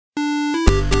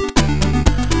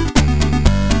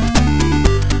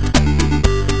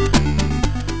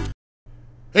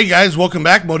Hey guys, welcome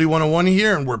back. Modi 101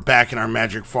 here, and we're back in our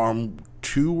Magic Farm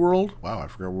 2 world. Wow, I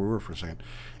forgot where we were for a second.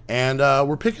 And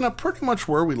we're picking up pretty much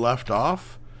where we left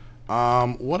off.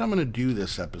 What I'm going to do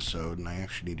this episode, and I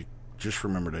actually need to just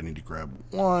remembered I need to grab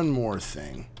one more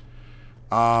thing.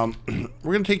 We're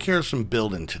going to take care of some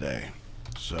building today.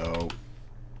 So,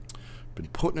 been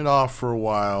putting it off for a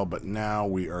while, but now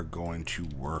we are going to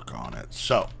work on it.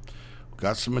 So,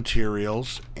 got some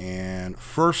materials, and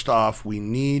first off we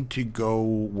need to go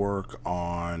work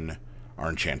on our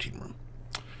enchanting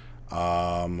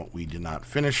room. We did not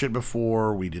finish it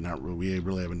before. We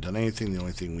really haven't done anything. The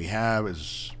only thing we have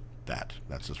is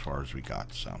that's as far as we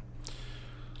got. So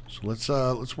let's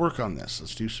work on this.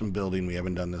 Let's do some building. We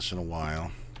haven't done this in a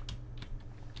while.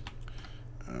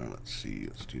 Let's see,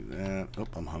 let's do that. Oh,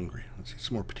 I'm hungry. Let's eat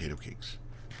some more potato cakes.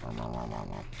 They're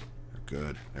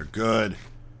good. They're good.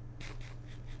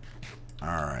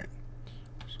 Alright,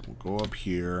 so we'll go up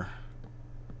here.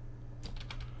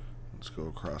 Let's go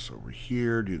across over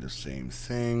here, do the same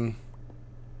thing.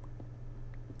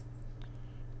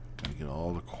 Gotta get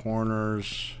all the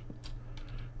corners.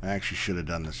 I actually should have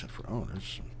done this at first. Oh,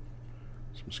 there's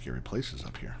some scary places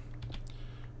up here.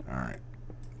 Alright,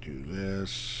 do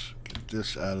this, get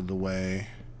this out of the way.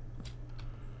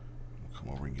 We'll come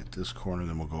over and get this corner,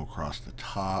 then we'll go across the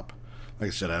top. Like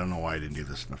I said, I don't know why I didn't do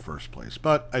this in the first place,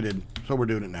 but I did. So we're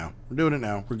doing it now. We're doing it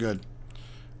now. We're good.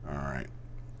 All right.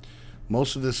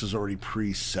 Most of this is already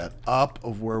pre-set up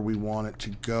of where we want it to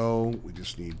go. We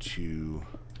just need to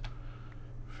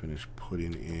finish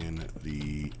putting in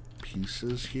the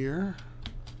pieces here.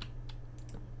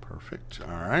 Perfect.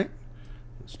 All right.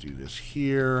 Let's do this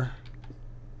here.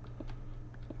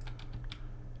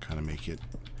 Kind of make it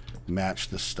match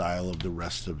the style of the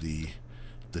rest of the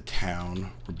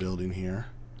town we're building here.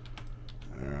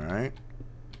 Alright.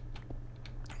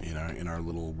 In our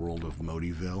little world of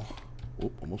Modiville.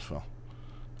 Oh, almost fell.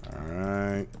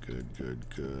 Alright. Good, good,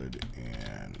 good,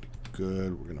 and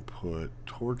good. We're going to put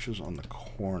torches on the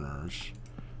corners.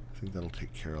 I think that'll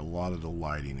take care of a lot of the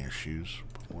lighting issues.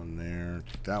 Put one there.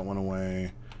 Take that one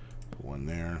away. Put one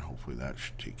there. And hopefully that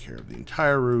should take care of the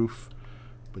entire roof.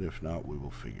 But if not, we will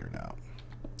figure it out.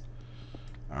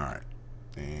 Alright.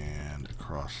 And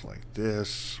across like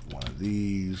this, one of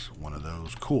these, one of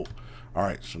those. Cool.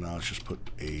 Alright, so now let's just put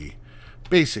a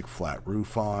basic flat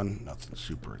roof on. Nothing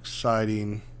super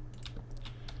exciting.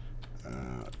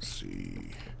 Let's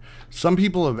see. Some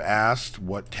people have asked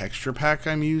what texture pack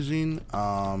I'm using.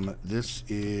 This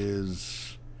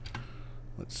is,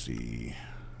 let's see.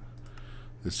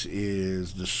 This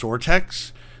is the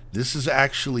Sortex. This is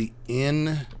actually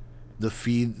in the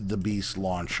Feed the Beast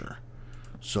launcher.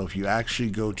 So if you actually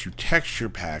go to texture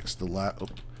packs, the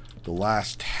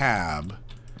last tab,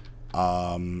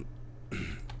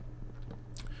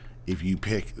 if you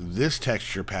pick this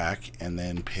texture pack and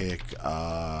then pick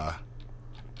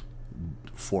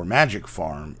for Magic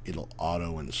Farm, it'll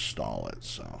auto install it.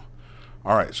 So,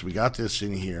 all right, so we got this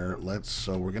in here.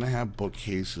 So we're gonna have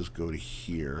bookcases go to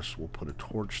here. So we'll put a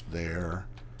torch there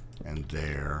and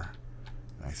there.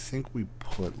 And I think we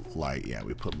put light. Yeah,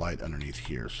 we put light underneath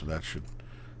here. So that should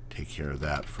take care of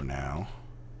that for now.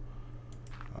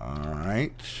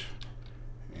 Alright.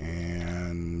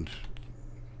 And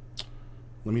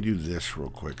let me do this real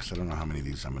quick because I don't know how many of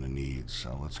these I'm going to need.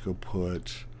 So let's go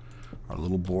put our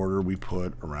little border we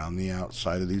put around the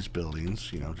outside of these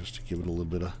buildings, just to give it a little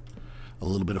bit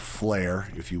of flair,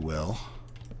 if you will.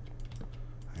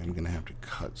 I'm going to have to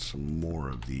cut some more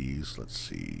of these. Let's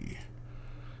see.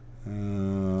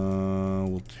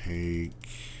 We'll take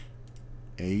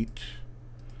 8.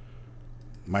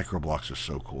 Micro blocks are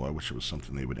so cool. I wish it was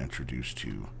something they would introduce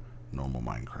to normal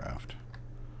Minecraft.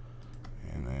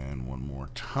 And then one more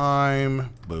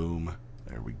time. Boom.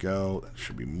 There we go. That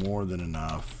should be more than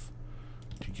enough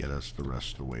to get us the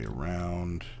rest of the way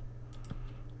around.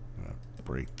 I'm going to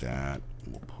break that.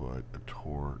 We'll put a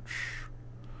torch.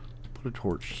 Put a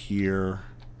torch here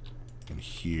and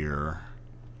here.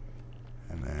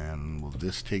 And then will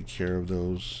this take care of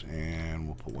those? And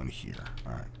we'll put one here.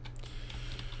 Alright.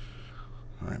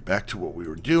 Alright, back to what we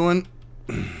were doing.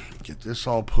 Get this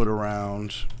all put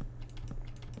around.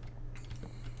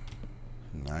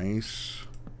 Nice.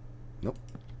 Nope.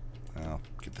 I'll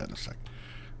get that in a sec.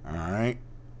 Alright.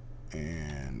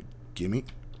 And gimme.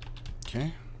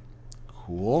 Okay.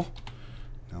 Cool.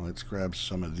 Now let's grab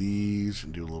some of these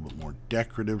and do a little bit more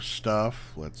decorative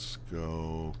stuff. Let's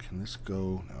go. Can this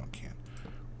go? No, it can't.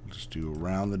 We'll just do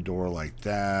around the door like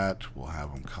that. We'll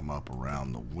have them come up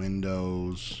around the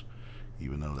windows.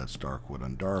 Even though that's dark wood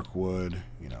on dark wood,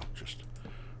 just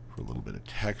for a little bit of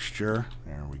texture.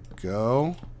 There we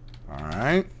go. All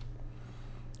right.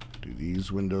 do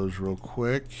these windows real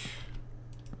quick.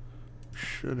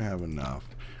 Should have enough.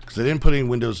 Because I didn't put any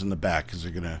windows in the back because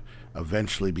they're going to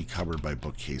eventually be covered by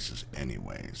bookcases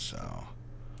anyway. So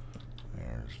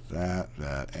there's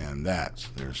that, and that. So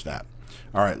there's that.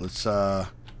 All right, let's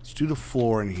do the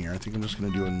floor in here. I think I'm just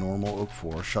going to do a normal oak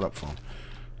floor. Shut up, phone.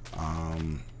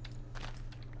 And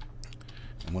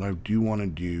what I do want to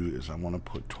do is I want to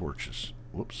put torches.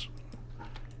 Whoops.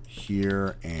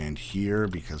 Here and here,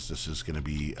 because this is going to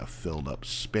be a filled up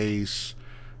space.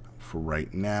 For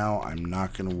right now, I'm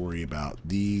not going to worry about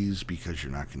these because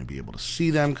you're not going to be able to see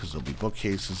them because there'll be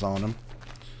bookcases on them.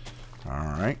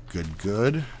 Alright,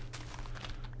 good.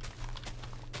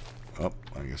 Oh,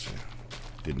 I guess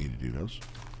I didn't need to do those.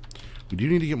 We do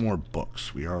need to get more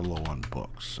books. We are low on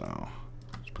books, so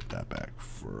let's put that back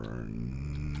for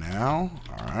now.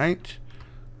 Alright.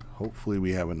 Hopefully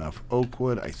we have enough oak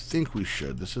wood. I think we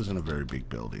should. This isn't a very big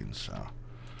building, so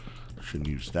shouldn't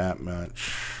use that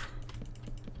much.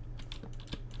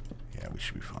 Yeah, we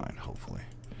should be fine, hopefully.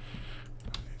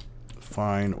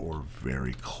 Fine or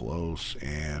very close,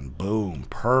 and boom,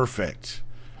 perfect.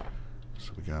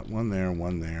 So we got one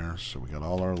there, so we got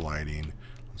all our lighting.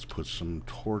 Let's put some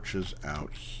torches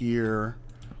out here.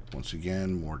 Once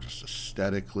again, more just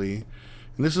aesthetically.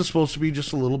 And this is supposed to be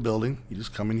just a little building. You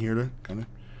just come in here to kind of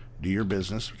do your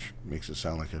business, which makes it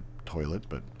sound like a toilet,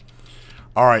 but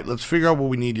alright, let's figure out what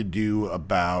we need to do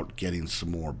about getting some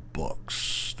more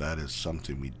books. That is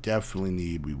something we definitely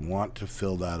need. We want to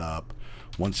fill that up.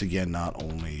 Once again, not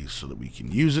only so that we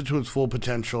can use it to its full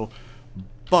potential,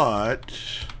 but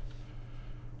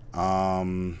I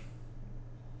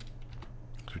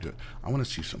want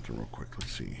to see something real quick.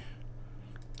 Let's see.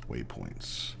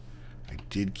 Waypoints. I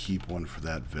did keep one for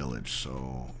that village,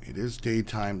 so it is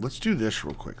daytime. Let's do this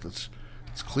real quick. Let's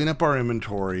clean up our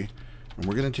inventory, and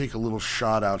we're going to take a little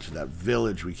shot out to that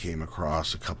village we came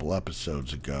across a couple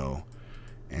episodes ago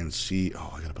and see.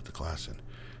 Oh, I got to put the glass in.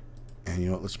 And you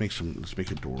know what? Let's make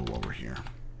a door while we're here.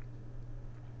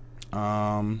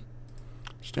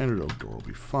 Standard oak door will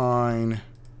be fine.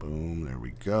 Boom, there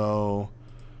we go.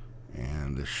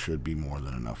 And this should be more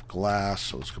than enough glass.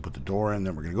 So let's go put the door in.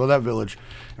 Then we're going to go to that village.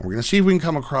 And we're going to see if we can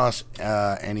come across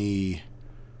any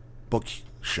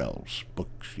bookshelves.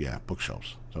 Bookshelves.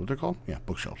 Is that what they're called? Yeah,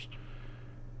 bookshelves.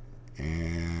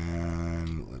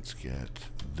 And let's get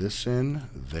this in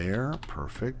there.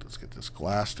 Perfect. Let's get this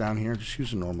glass down here. Just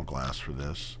use a normal glass for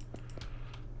this.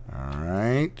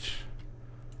 Alright.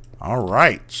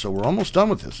 Alright. So we're almost done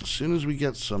with this. As soon as we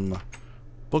get some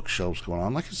bookshelves going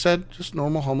on. Like I said, just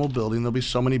normal humble building. There'll be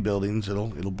so many buildings, it'll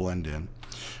blend in.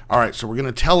 Alright, so we're going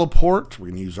to teleport. We're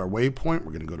going to use our waypoint.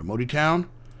 We're going to go to Modi Town.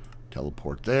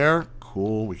 Teleport there.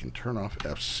 Cool. We can turn off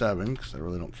F7 because I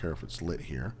really don't care if it's lit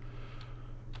here.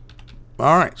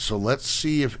 Alright, so let's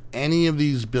see if any of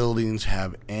these buildings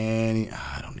have any...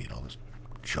 I don't need all this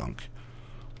junk.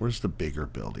 Where's the bigger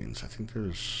buildings? I think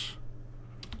there's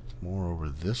more over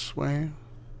this way.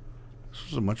 This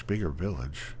was a much bigger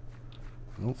village.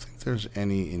 I don't think there's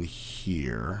any in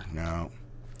here. No.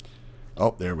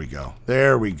 Oh, there we go.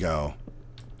 There we go.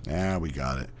 Yeah, we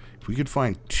got it. If we could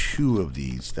find 2 of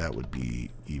these, that would be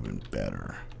even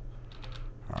better.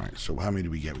 Alright, so how many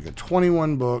do we get? We got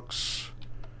 21 books.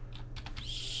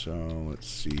 So, let's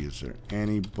see. Is there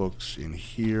any books in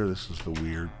here? This is the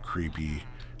weird, creepy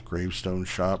gravestone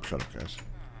shop. Shut up, guys.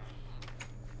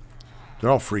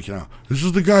 They're all freaking out. This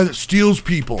is the guy that steals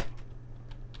people.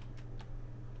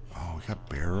 Got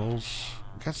barrels.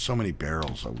 We got so many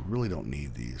barrels, so we really don't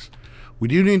need these. We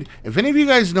do need... If any of you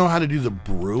guys know how to do the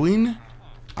brewing,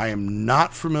 I am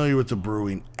not familiar with the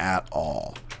brewing at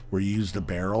all, where you use the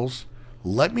barrels.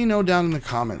 Let me know down in the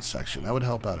comments section. That would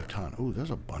help out a ton. Ooh, there's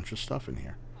a bunch of stuff in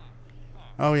here.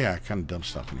 Oh, yeah, I kind of dumped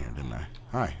stuff in here, didn't I?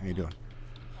 Hi, how you doing?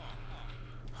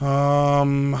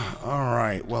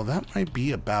 Alright, well, that might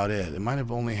be about it. It might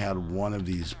have only had one of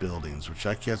these buildings, which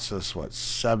that gets us, what,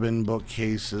 7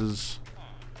 bookcases?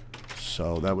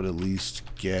 So that would at least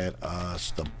get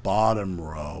us the bottom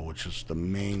row, which is the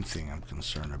main thing I'm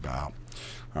concerned about.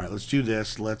 Alright, let's do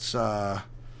this. Let's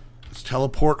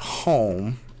teleport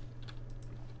home.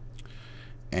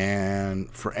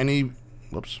 And for any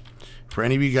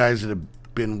of you guys that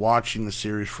have been watching the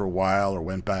series for a while or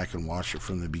went back and watched it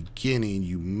from the beginning,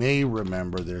 you may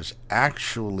remember there's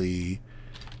actually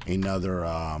another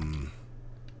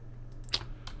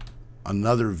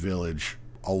village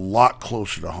a lot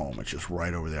closer to home. It's just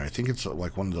right over there. I think it's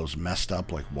like one of those messed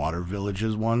up like water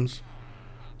villages ones,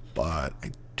 but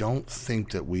I don't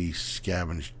think that we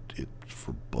scavenged it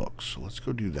for books. So let's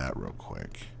go do that real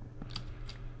quick.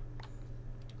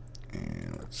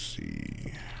 And let's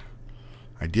see.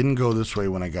 I didn't go this way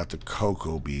when I got the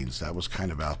cocoa beans. That was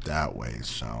kind of out that way,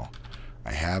 so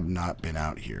I have not been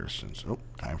out here since. Oh,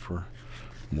 time for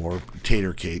more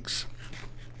tater cakes.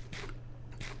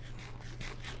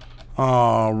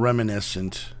 Oh,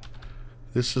 reminiscent.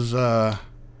 This is,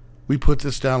 we put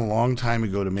this down a long time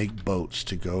ago to make boats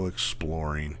to go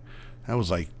exploring. That was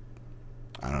like,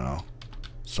 I don't know,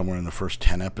 somewhere in the first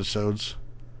 10 episodes.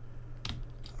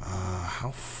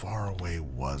 How far away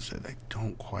was it? I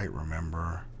don't quite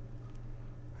remember.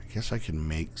 I guess I can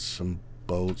make some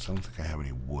boats. I don't think I have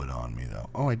any wood on me, though.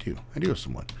 Oh, I do. I do have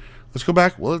some wood. Let's go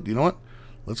back. Well, you know what?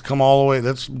 Let's come all the way.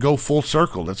 Let's go full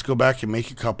circle. Let's go back and make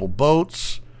a couple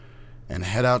boats and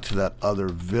head out to that other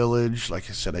village. Like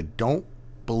I said, I don't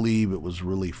believe it was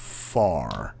really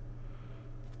far,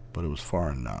 but it was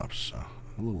far enough. So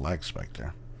a little lag spike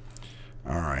there.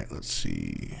 All right, let's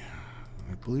see.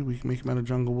 I believe we can make them out of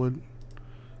jungle wood.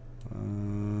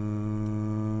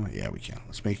 Yeah, we can.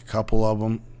 Let's make a couple of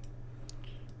them.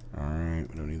 All right,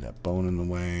 we don't need that bone in the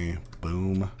way.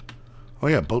 Boom. Oh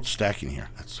yeah, boat stacking here.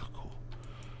 That's so cool.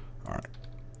 All right,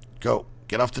 go.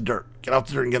 Get off the dirt. Get off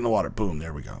the dirt and get in the water. Boom.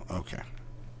 There we go. Okay.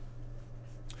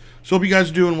 So hope you guys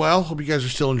are doing well. Hope you guys are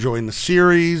still enjoying the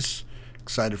series.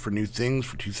 Excited for new things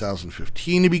for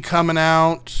 2015 to be coming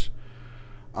out.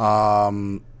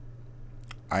 I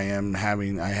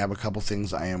have a couple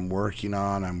things I am working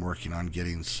on. I'm working on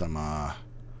getting some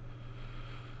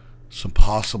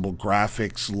possible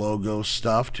graphics logo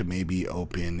stuff to maybe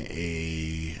open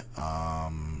a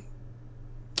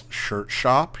shirt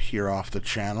shop here off the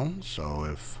channel. So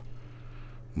if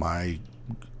my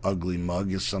ugly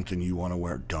mug is something you want to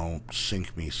wear, don't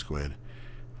sink me, Squid.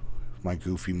 If my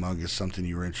goofy mug is something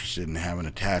you're interested in having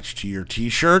attached to your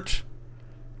t-shirt,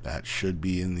 that should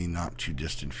be in the not too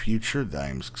distant future.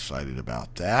 I'm excited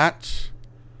about that.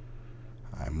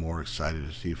 I'm more excited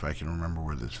to see if I can remember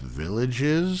where this village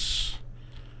is.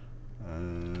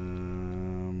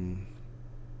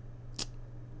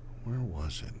 Where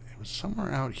was it? It was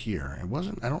somewhere out here. It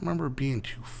wasn't, I don't remember it being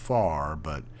too far,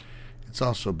 but it's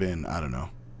also been, I don't know,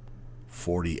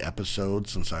 40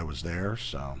 episodes since I was there,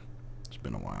 so it's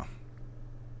been a while.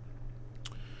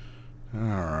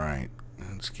 Alright,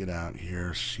 let's get out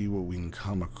here, see what we can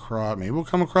come across. Maybe we'll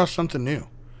come across something new.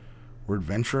 We're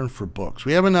adventuring for books.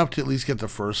 We have enough to at least get the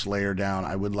first layer down.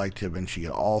 I would like to eventually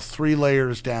get all 3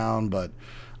 layers down, but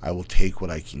I will take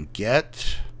what I can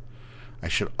get. I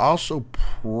should also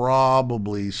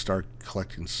probably start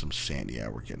collecting some sand. Yeah,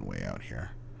 we're getting way out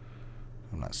here.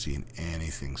 I'm not seeing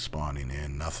anything spawning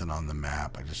in. Nothing on the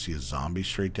map. I just see a zombie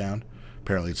straight down.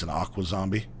 Apparently it's an aqua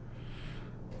zombie.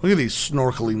 Look at these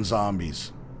snorkeling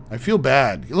zombies. I feel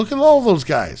bad. Look at all those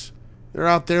guys. They're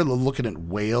out there looking at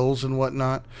whales and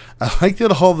whatnot. I like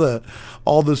that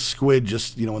all the squid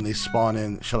just, you know, when they spawn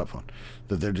in, shut up, phone,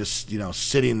 that they're just, you know,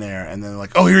 sitting there and then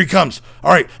like, oh, here he comes.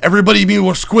 All right, everybody be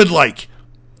more squid-like.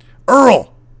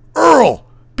 Earl,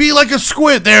 be like a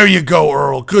squid. There you go,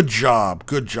 Earl. Good job.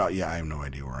 Good job. Yeah, I have no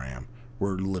idea where I am.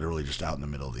 We're literally just out in the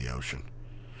middle of the ocean.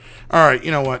 All right,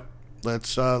 you know what?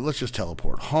 Let's just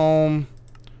teleport home.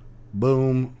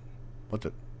 Boom. What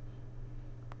the?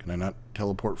 Can I not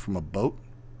teleport from a boat?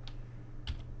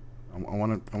 I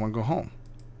want to go home.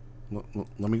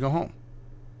 Let me go home.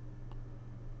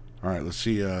 All right, let's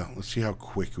see how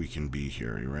quick we can be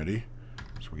here. You ready?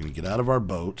 So we're gonna get out of our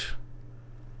boat,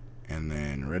 and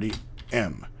then ready.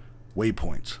 M,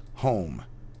 waypoints, home,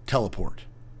 teleport.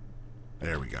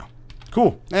 There we go.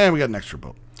 Cool. And we got an extra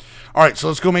boat. All right, so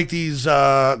let's go make these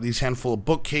handful of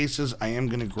bookcases. I am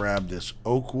gonna grab this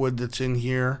oak wood that's in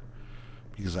here,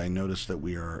 because I noticed that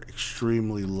we are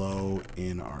extremely low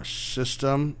in our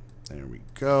system. There we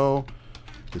go.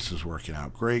 This is working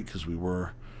out great because we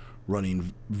were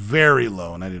running very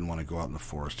low, and I didn't want to go out in the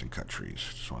forest and cut trees.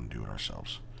 Just want to do it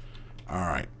ourselves. All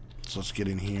right, so let's get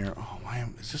in here. Oh,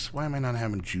 why am I not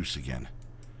having juice again?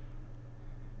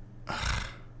 Ugh.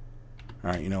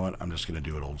 All right, you know what? I'm just going to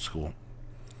do it old school.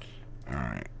 All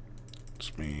right,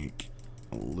 let's make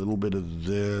a little bit of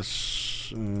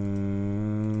this.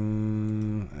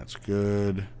 That's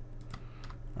good.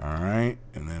 All right,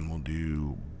 and then we'll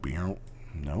do beer.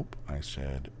 Nope, I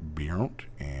said beer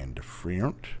and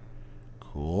different.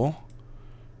 Cool.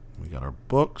 We got our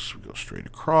books. We go straight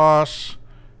across,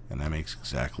 and that makes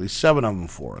exactly 7 of them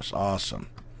for us. Awesome.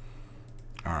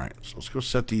 All right, so let's go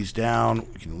set these down.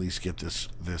 We can at least get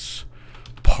this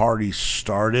party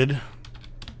started.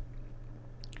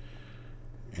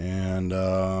 And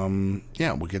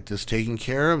yeah, we'll get this taken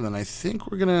care of. Then I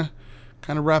think we're gonna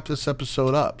kind of wrap this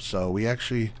episode up. So we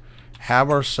actually have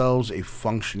ourselves a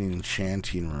functioning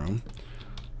enchanting room.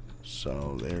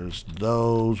 So there's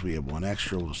those. We have one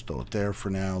extra. We'll just throw it there for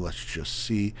now. Let's just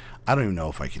see. I don't even know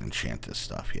if I can enchant this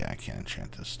stuff. Yeah, I can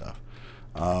enchant this stuff.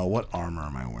 What armor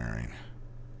am I wearing?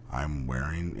 I'm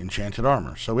wearing enchanted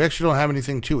armor. So we actually don't have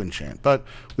anything to enchant, but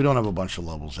we don't have a bunch of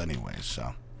levels anyway,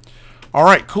 so. All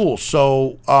right, cool.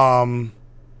 So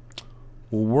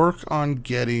we'll work on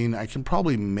getting, I can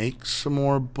probably make some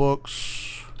more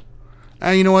books.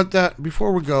 And you know what,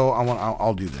 before we go,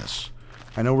 I'll do this.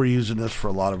 I know we're using this for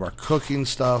a lot of our cooking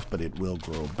stuff, but it will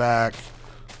grow back.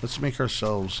 Let's make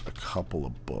ourselves a couple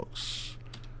of books.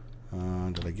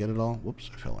 Did I get it all? Whoops,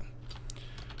 I fell in.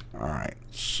 All right,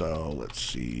 so let's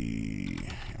see.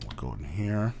 We'll go in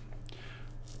here.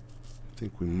 I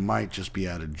think we might just be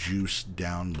out of juice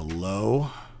down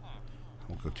below.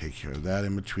 We'll go take care of that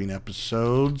in between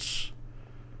episodes.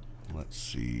 Let's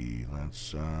see.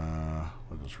 Let's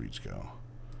let those reeds go.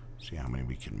 See how many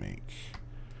we can make.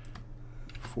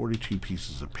 42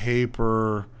 pieces of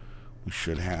paper. We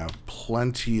should have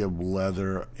plenty of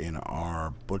leather in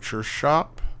our butcher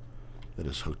shop that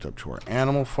is hooked up to our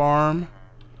animal farm.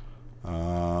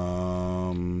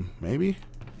 Maybe?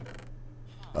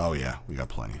 Oh yeah, we got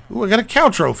plenty. Ooh, I got a cow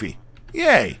trophy.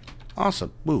 Yay!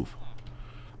 Awesome. Move.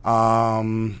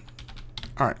 Alright,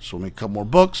 so we'll make a couple more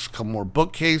books, a couple more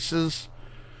bookcases,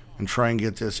 and try and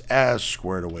get this as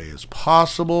squared away as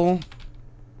possible.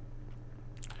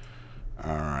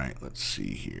 Alright, let's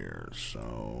see here.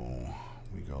 So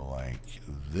we go like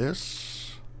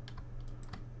this.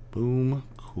 Boom.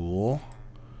 Cool.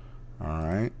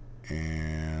 Alright.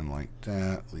 And like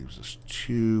that leaves us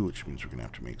 2, which means we're going to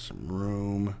have to make some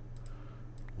room.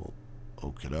 We'll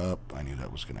oak it up. I knew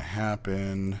that was going to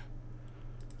happen.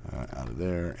 Out of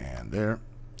there and there.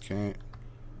 Okay.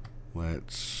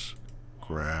 Let's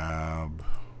grab...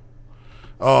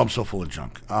 Oh, I'm so full of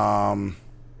junk.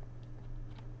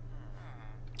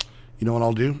 You know what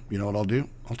I'll do? You know what I'll do?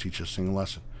 I'll teach this thing a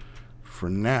lesson. For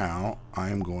now,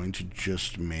 I'm going to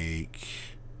just make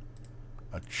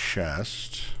a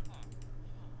chest.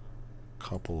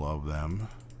 Couple of them.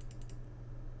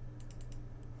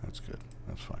 That's good.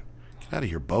 That's fine. Get out of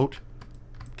here, boat.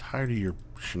 I'm tired of your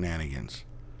shenanigans.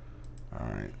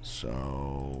 Alright,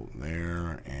 so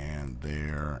there and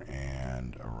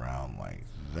around like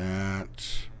that.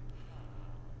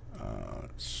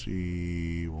 Let's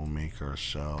see. We'll make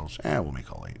ourselves... we'll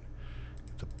make all 8.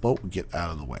 The boat will get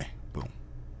out of the way. Boom.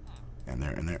 And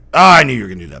there and there. Ah, I knew you were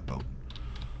going to do that, boat.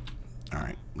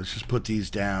 Alright, let's just put these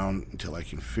down until I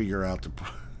can figure out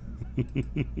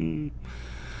the...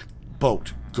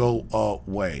 Boat, go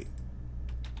away.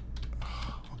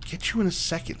 I'll get you in a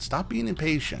second. Stop being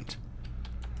impatient.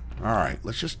 Alright,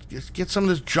 let's just get some of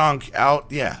this junk out.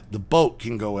 Yeah, the boat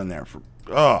can go in there.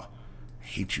 I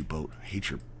hate you, boat. I hate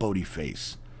your boaty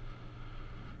face.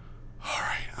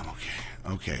 Alright, I'm okay.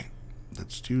 Okay,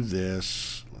 let's do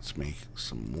this. Let's make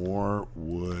some more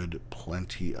wood.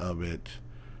 Plenty of it.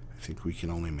 I think we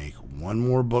can only make one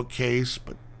more bookcase,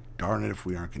 but darn it if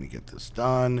we aren't going to get this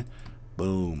done.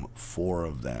 Boom, 4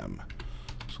 of them.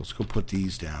 So let's go put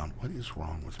these down. What is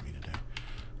wrong with me today?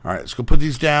 All right, let's go put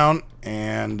these down,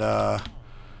 and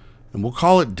we'll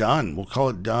call it done. We'll call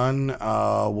it done.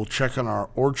 We'll check on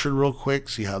our orchard real quick,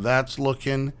 see how that's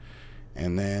looking,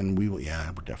 and then we will.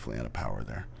 Yeah, we're definitely out of power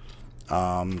there.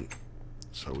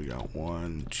 So we got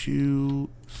 1, 2,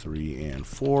 3, and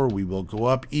 4. We will go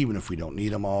up even if we don't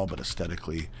need them all, but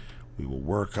aesthetically we will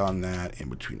work on that in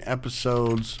between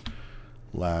episodes.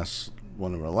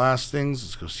 One of our last things,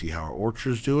 let's go see how our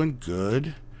orchard's doing.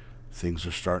 Good. Things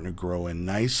are starting to grow in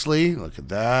nicely. Look at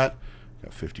that.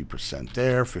 Got 50%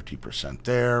 there, 50%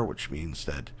 there, which means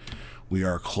that we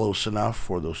are close enough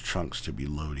for those chunks to be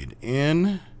loaded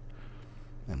in.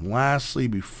 And lastly,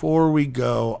 before we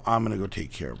go, I'm going to go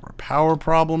take care of our power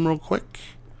problem real quick.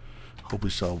 Hope we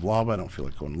still have lava. I don't feel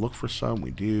like going to look for some.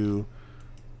 We do.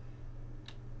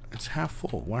 It's half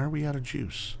full. Why are we out of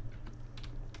juice?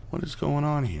 What is going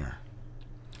on here?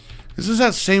 This is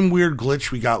that same weird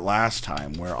glitch we got last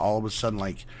time where all of a sudden,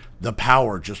 like, the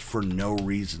power just for no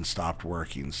reason stopped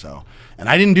working. So, and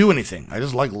I didn't do anything. I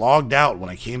just, like, logged out. When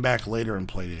I came back later and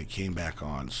played it, it came back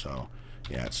on. So...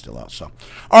 yeah, it's still out. So,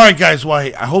 all right, guys. Well,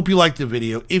 hey, I hope you liked the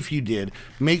video. If you did,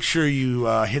 make sure you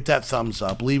hit that thumbs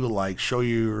up, leave a like, show that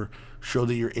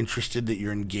you're interested, that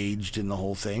you're engaged in the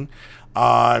whole thing.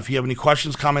 If you have any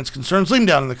questions, comments, concerns, leave them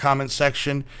down in the comments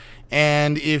section.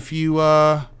 And if you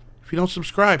don't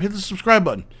subscribe, hit the subscribe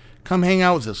button. Come hang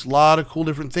out with us. A lot of cool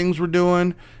different things we're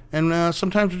doing, and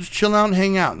sometimes we just chill out and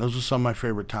hang out. And those are some of my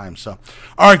favorite times. So,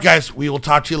 all right, guys. We will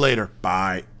talk to you later.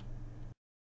 Bye.